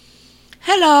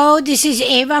Hello, this is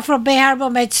Eva from Bay Harbor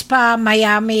Med Spa,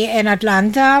 Miami, and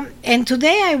Atlanta. And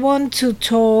today I want to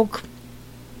talk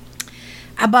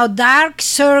about dark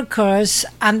circles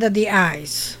under the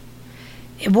eyes.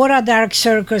 What are dark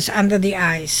circles under the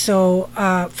eyes? So,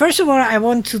 first of all, I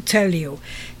want to tell you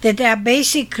that there are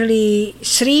basically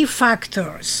three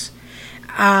factors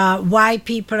why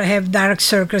people have dark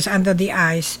circles under the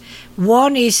eyes.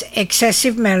 One is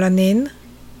excessive melanin,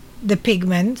 the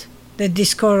pigment that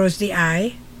discolors the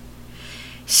eye.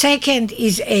 Second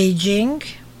is aging.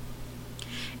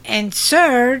 And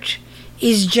third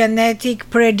is genetic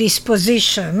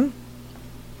predisposition,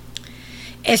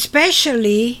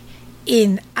 especially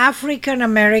in African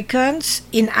Americans,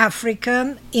 in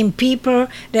people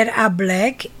that are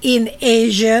black, in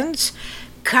Asians,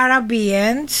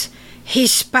 Caribbeans,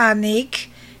 Hispanic,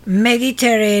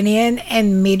 Mediterranean,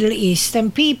 and Middle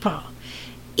Eastern people.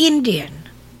 Indian,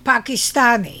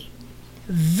 Pakistani,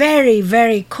 very,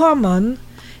 very common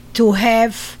to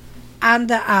have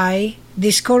under-eye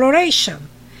discoloration.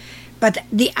 But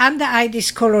the under-eye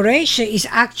discoloration is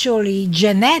actually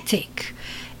genetic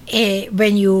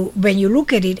when you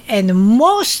look at it, and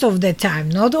most of the time,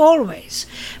 not always,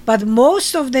 but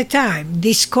most of the time,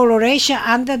 discoloration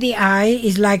under the eye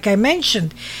is, like I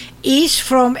mentioned, is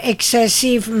from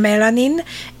excessive melanin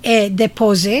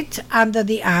deposit under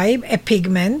the eye, a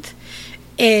pigment.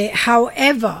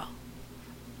 However,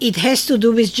 it has to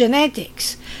do with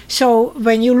genetics. So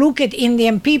when you look at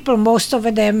Indian people, most of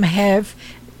them have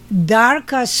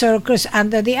darker circles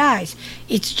under the eyes.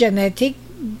 It's genetic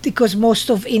because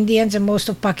most of Indians and most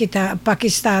of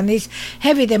Pakistanis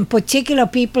have it, and particular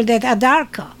people that are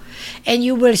darker. And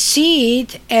you will see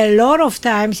it a lot of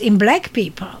times in black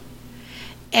people.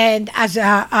 And as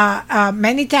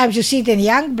many times you see it in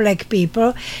young black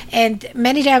people, and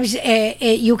many times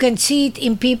you can see it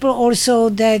in people also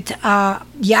that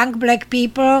young black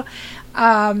people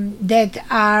that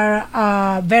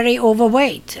are very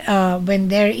overweight, when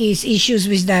there is issues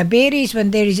with diabetes,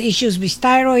 when there is issues with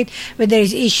thyroid, when there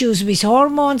is issues with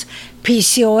hormones,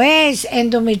 PCOS,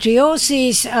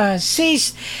 endometriosis,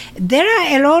 cysts. There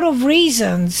are a lot of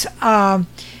reasons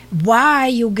why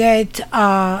you get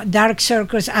dark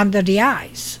circles under the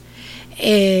eyes.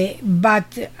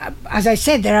 But as I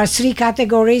said, there are three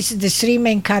categories, the three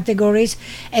main categories,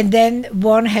 and then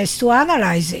one has to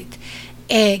analyze it.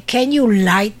 Can you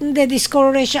lighten the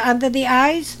discoloration under the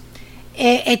eyes?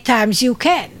 At times you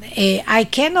can. I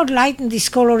cannot lighten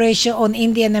discoloration on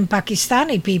Indian and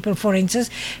Pakistani people, for instance,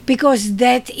 because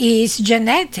that is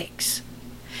genetics.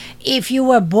 If you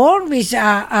were born with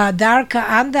darker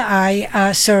under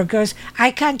eye circles, I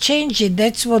can't change it.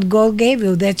 That's what God gave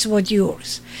you. That's what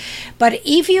yours. But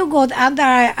if you got under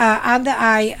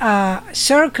eye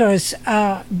circles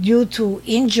due to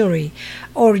injury,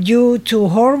 or due to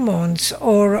hormones,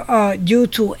 or due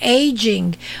to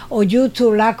aging, or due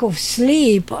to lack of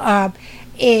sleep,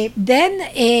 then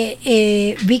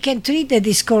we can treat the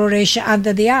discoloration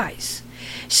under the eyes.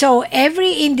 So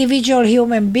every individual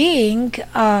human being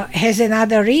has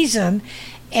another reason,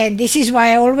 and this is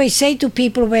why I always say to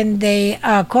people when they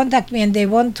contact me and they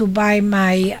want to buy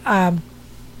my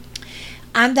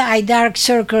under eye dark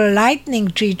circle lightening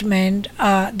treatment,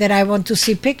 that I want to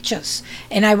see pictures,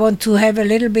 and I want to have a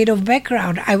little bit of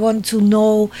background. I want to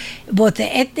know what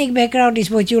the ethnic background is,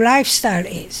 what your lifestyle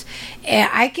is.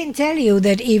 I can tell you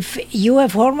that if you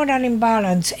have hormonal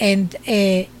imbalance, and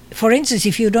for instance,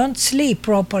 if you don't sleep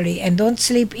properly and don't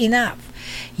sleep enough,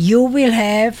 you will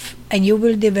have and you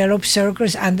will develop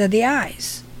circles under the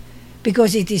eyes,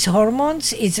 because it is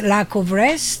hormones, it's lack of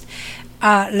rest,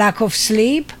 lack of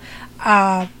sleep.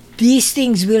 These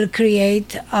things will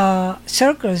create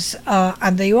circles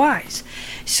under your eyes.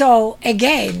 So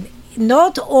again,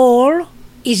 not all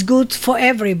is good for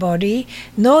everybody.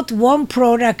 Not one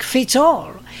product fits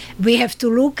all. We have to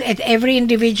look at every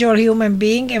individual human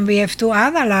being, and we have to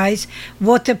analyze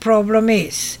what the problem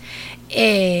is.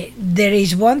 There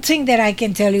is one thing that I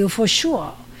can tell you for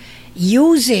sure.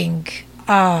 Using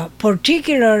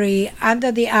particularly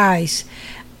under the eyes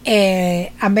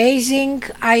amazing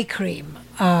eye cream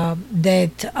or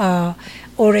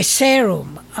a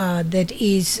serum that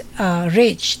is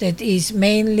rich, that is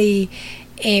mainly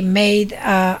made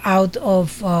out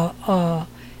of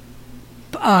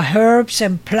herbs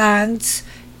and plants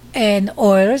and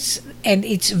oils, and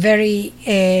it's very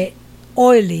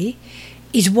oily,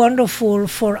 is wonderful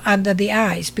for under the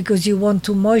eyes, because you want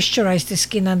to moisturize the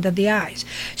skin under the eyes.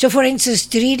 So for instance,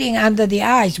 treating under the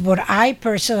eyes, what I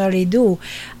personally do,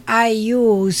 I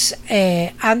use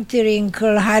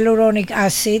anti-wrinkle hyaluronic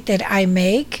acid that I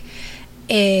make,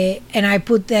 and I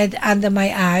put that under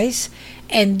my eyes,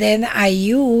 and then I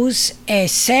use a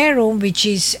serum, which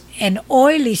is an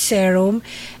oily serum,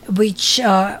 which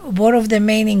one of the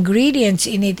main ingredients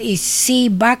in it is sea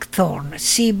buckthorn.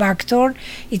 Sea buckthorn,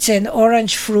 it's an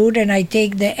orange fruit, and I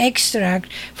take the extract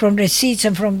from the seeds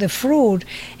and from the fruit,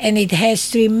 and it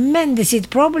has tremendous, it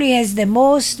probably has the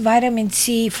most vitamin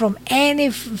C from any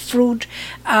fruit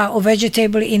or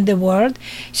vegetable in the world.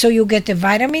 So you get the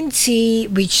vitamin C,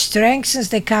 which strengthens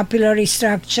the capillary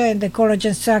structure and the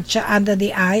collagen structure under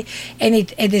the eye, and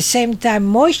it at the same time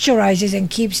moisturizes and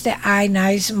keeps the eye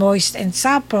nice, moist, and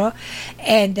supple.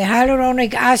 And the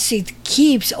hyaluronic acid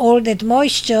keeps all that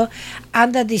moisture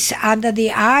under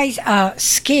the eyes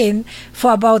skin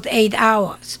for about 8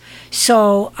 hours.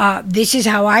 So this is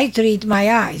how I treat my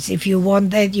eyes. If you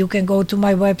want that, you can go to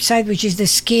my website, which is the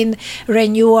Skin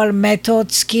Renewal Method,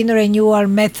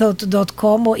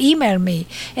 skinrenewalmethod.com, or email me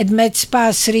at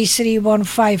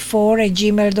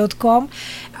medspa33154@gmail.com.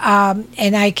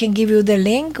 And I can give you the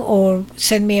link, or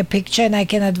send me a picture, and I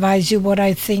can advise you what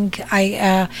I think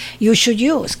you should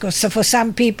use. Because for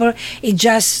some people, it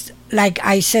just, like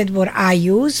I said, what I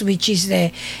use, which is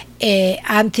the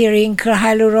anti-wrinkle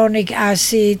hyaluronic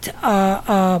acid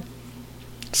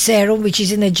serum, which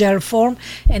is in a gel form,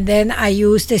 and then I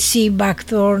use the sea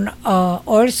buckthorn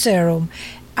oil serum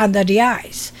under the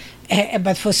eyes.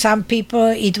 But for some people,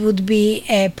 it would be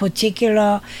a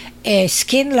particular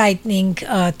skin lightening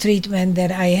treatment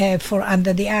that I have for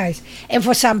under the eyes. And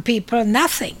for some people,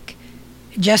 nothing.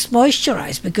 Just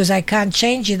moisturize, because I can't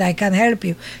change it. I can't help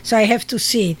you. So I have to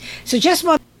see it. So just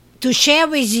want to share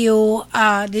with you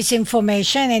this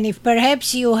information. And if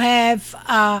perhaps you have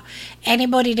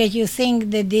anybody that you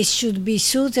think that this should be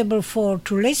suitable for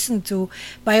to listen to,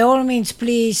 by all means,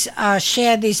 please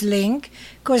share this link,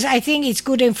 because I think it's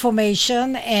good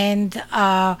information. And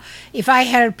if I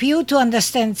help you to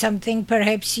understand something,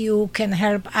 perhaps you can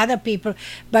help other people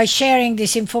by sharing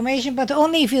this information, but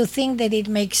only if you think that it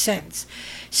makes sense.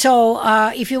 So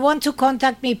if you want to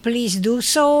contact me, please do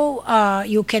so.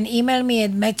 You can email me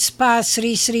at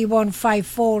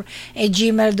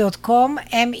medspa33154@gmail.com,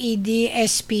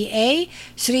 MEDSPA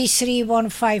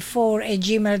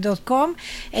 33154@gmail.com.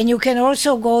 And you can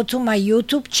also go to my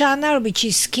YouTube channel, which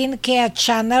is Skincare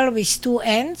Channel with 2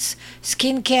 N's,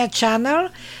 Skincare Channel,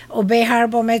 or Bay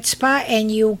Harbor Med Spa,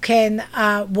 and you can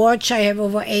watch. I have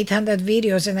over 800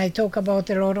 videos, and I talk about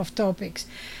a lot of topics.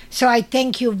 So I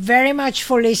thank you very much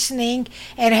for listening,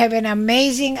 and have an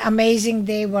amazing, amazing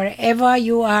day wherever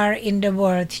you are in the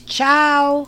world. Ciao!